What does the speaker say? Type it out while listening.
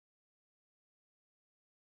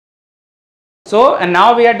So, and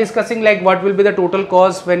now we are discussing like what will be the total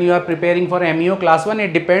cost when you are preparing for MEO class 1.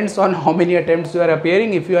 It depends on how many attempts you are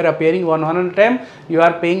appearing. If you are appearing 100 attempt, you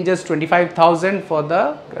are paying just 25,000 for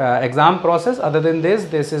the exam process. Other than this,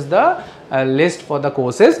 this is the list for the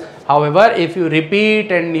courses. However, if you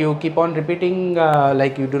repeat and you keep on repeating,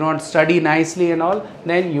 like you do not study nicely and all,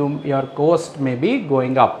 then your cost may be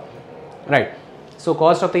going up, right? So,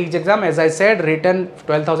 cost of each exam, as I said, written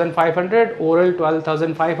 12,500, oral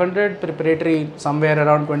 12,500, preparatory somewhere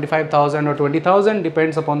around 25,000 or 20,000,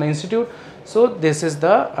 depends upon the institute. So, this is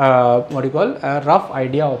the what you call a rough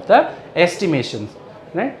idea of the estimations,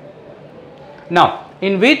 right? Now,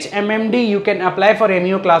 in which MMD you can apply for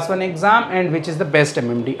MEO class 1 exam and which is the best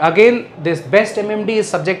MMD? Again, this best MMD is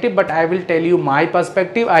subjective, but I will tell you my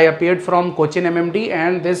perspective. I appeared from Cochin MMD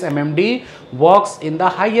and this MMD works in the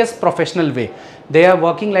highest professional way. They are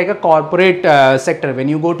working like a corporate sector. When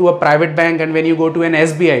you go to a private bank and when you go to an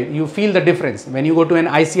SBI, you feel the difference. When you go to an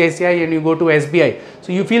ICICI and you go to SBI,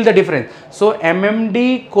 so you feel the difference. So,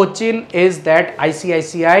 MMD Cochin is that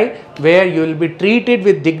ICICI where you will be treated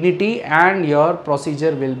with dignity and your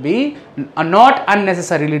procedure will be not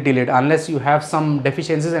unnecessarily delayed unless you have some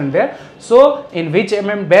deficiencies in there. So, in which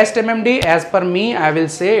best MMD, as per me, I will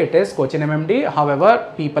say it is Cochin MMD.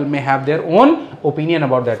 However, people may have their own opinion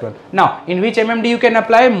about that one. Now, in which MMD you can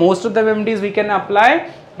apply? Most of the MMDs we can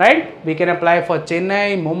apply, right? We can apply for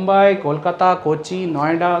Chennai, Mumbai, Kolkata, Kochi,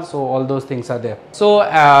 Noida. So, all those things are there. So,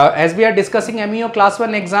 as we are discussing MEO class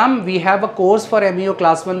 1 exam, we have a course for MEO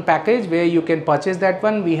class 1 package where you can purchase that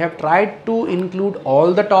one. We have tried to include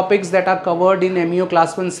all the topics that are covered in MEO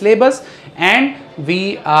class 1 syllabus, and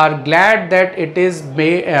we are glad that it is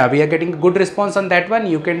we are getting good response on that one.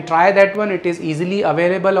 You can try that one. It is easily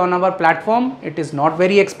available on our platform. It is not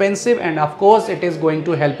very expensive, and of course it is going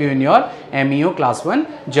to help you in your MEO class 1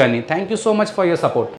 journey. Thank you so much for your support.